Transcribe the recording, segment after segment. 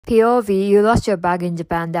POV, you lost your bag in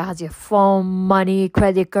Japan that has your phone, money,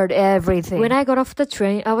 credit card, everything. When I got off the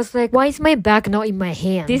train, I was like, why is my bag not in my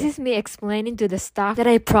hand? This is me explaining to the staff that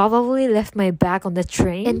I probably left my bag on the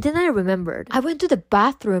train. And then I remembered. I went to the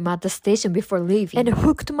bathroom at the station before leaving and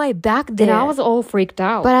hooked my bag there. Then I was all freaked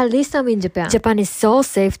out. But at least I'm in Japan. Japan is so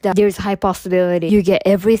safe that there's high possibility you get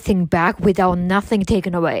everything back without nothing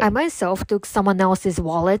taken away. I myself took someone else's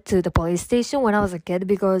wallet to the police station when I was a kid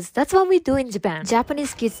because that's what we do in Japan.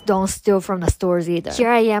 Japanese kids don't steal from the stores either. Here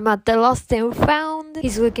I am at the lost and found.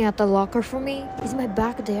 He's looking at the locker for me. Is my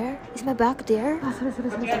bag there? Is my bag there?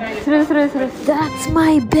 That's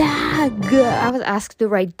my bag! I was asked to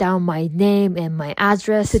write down my name and my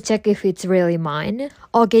address to check if it's really mine.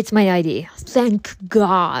 Okay, it's my ID. Thank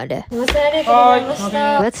God.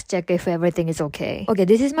 Let's check if everything is okay. Okay,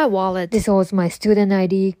 this is my wallet. This holds my student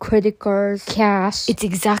ID, credit cards, cash. It's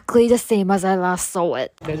exactly the same as I last saw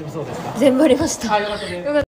it. 大丈夫そうですか？全部ありました。よかったです。